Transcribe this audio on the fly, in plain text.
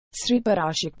Shri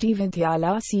Parasakthi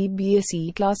Vidyalaya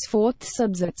Cbse Class 4th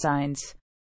Subject Science.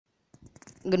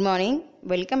 Good morning.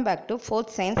 Welcome back to 4th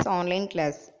Science online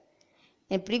class.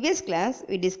 In previous class,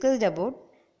 we discussed about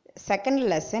second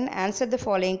lesson, answer the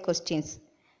following questions.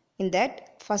 In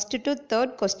that, first to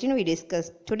third question we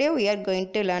discussed. Today we are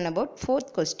going to learn about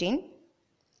fourth question.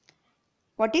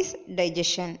 What is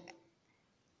digestion?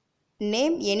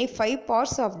 Name any 5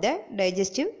 parts of the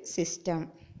digestive system.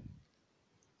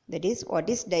 That is, what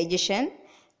is digestion?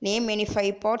 Name any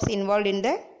 5 parts involved in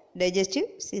the digestive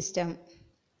system.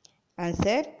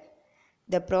 Answer: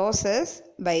 the process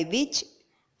by which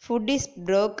food is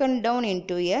broken down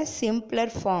into a simpler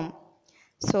form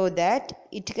so that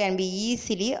it can be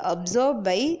easily absorbed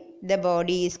by the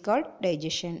body is called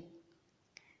digestion.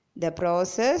 The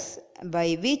process by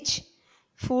which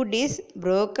food is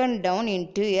broken down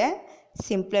into a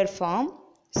simpler form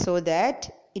so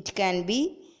that it can be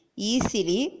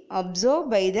easily absorbed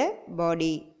by the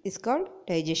body is called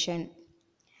digestion.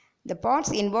 The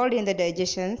parts involved in the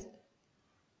digestion: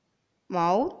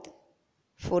 mouth,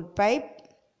 food pipe,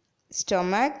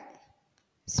 stomach,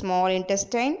 small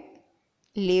intestine,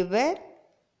 liver,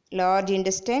 large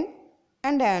intestine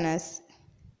and anus.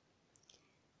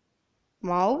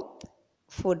 Mouth,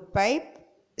 food pipe,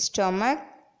 stomach,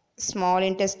 small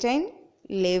intestine,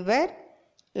 liver,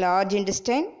 large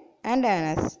intestine and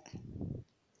anus.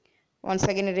 Once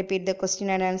again repeat the question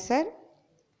and answer.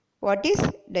 What is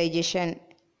digestion?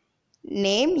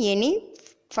 Name any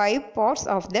 5 parts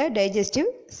of the digestive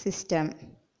system.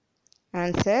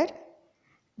 Answer: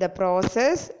 the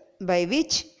process by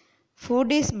which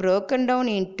food is broken down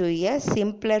into a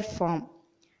simpler form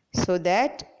so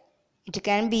that it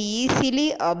can be easily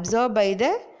absorbed by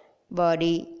the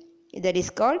body. That is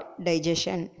called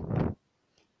digestion.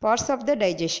 Parts of the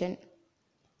digestion: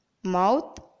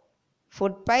 mouth,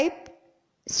 food pipe,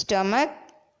 stomach,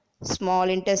 small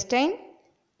intestine,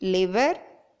 liver,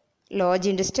 large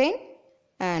intestine,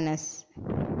 anus.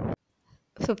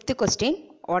 Fifth question.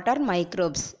 What are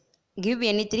microbes? Give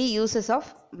any 3 uses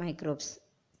of microbes.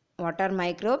 What are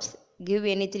microbes? Give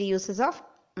any 3 uses of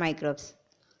microbes.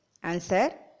 Answer: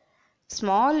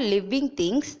 small living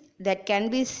things that can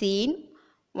be seen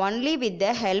only with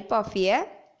the help of a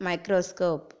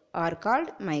microscope are called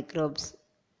microbes.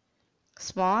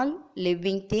 Small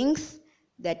living things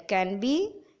that can be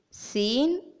seen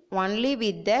only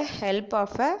with the help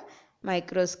of a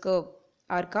microscope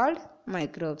are called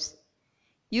microbes.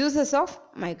 Uses of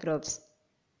microbes.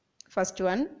 First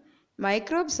one,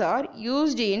 microbes are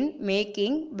used in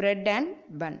making bread and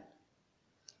bun.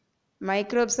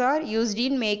 Microbes are used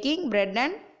in making bread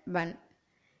and bun.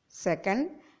 Second,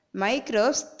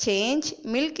 microbes change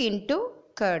milk into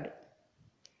curd.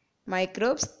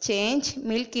 Microbes change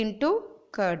milk into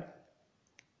curd.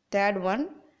 Third one,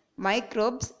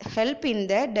 microbes help in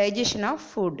the digestion of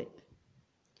food.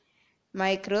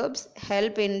 Microbes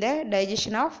help in the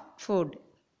digestion of food.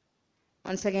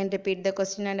 Once again repeat the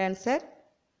question and answer.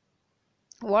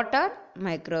 What are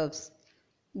microbes?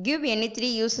 Give any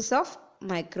 3 uses of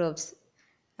microbes.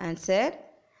 Answer: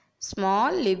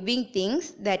 small living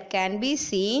things that can be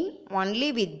seen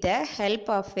only with the help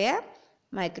of a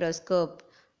microscope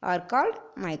are called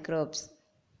microbes.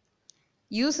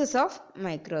 Uses of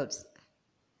microbes.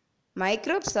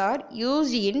 Microbes are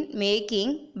used in making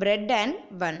bread and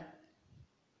bun.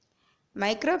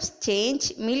 Microbes change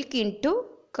milk into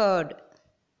curd.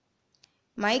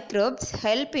 Microbes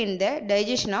help in the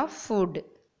digestion of food.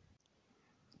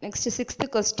 Next, sixth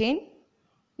question.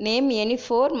 Name any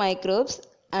 4 microbes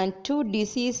and 2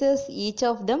 diseases each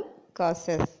of them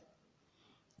causes.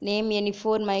 Name any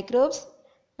 4 microbes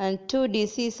and 2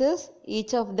 diseases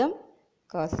each of them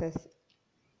causes.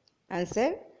 Answer: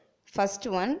 first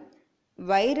one,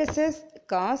 viruses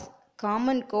cause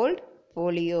common cold,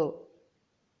 polio.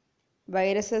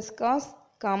 Viruses cause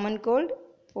common cold,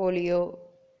 polio.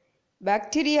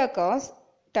 Bacteria cause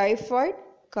typhoid,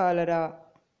 cholera.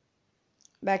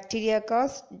 Bacteria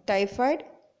cause typhoid,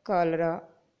 cholera.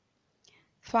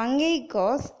 Fungi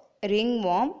cause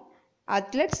ringworm,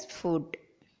 athlete's foot.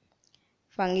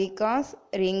 Fungi cause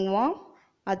ringworm,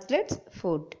 athlete's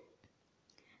foot.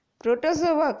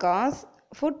 Protozoa cause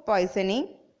food poisoning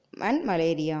and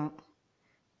malaria.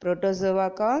 Protozoa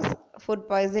cause food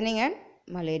poisoning and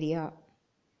malaria.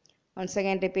 Once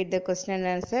again repeat the question and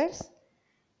answers.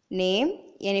 Name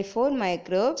any 4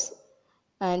 microbes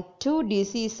and 2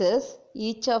 diseases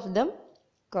each of them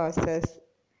causes.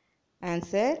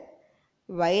 Answer: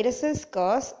 viruses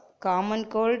cause common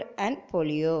cold and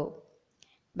polio.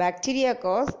 Bacteria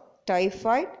cause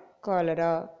typhoid,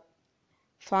 cholera.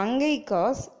 Fungi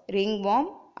cause ringworm,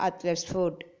 athlete's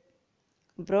foot.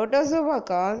 Protozoa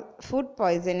cause food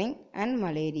poisoning and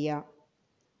malaria.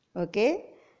 Okay,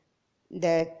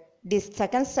 this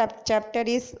second chapter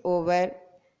is over.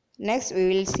 Next we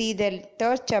will see the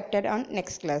third chapter on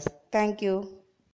next class. Thank you.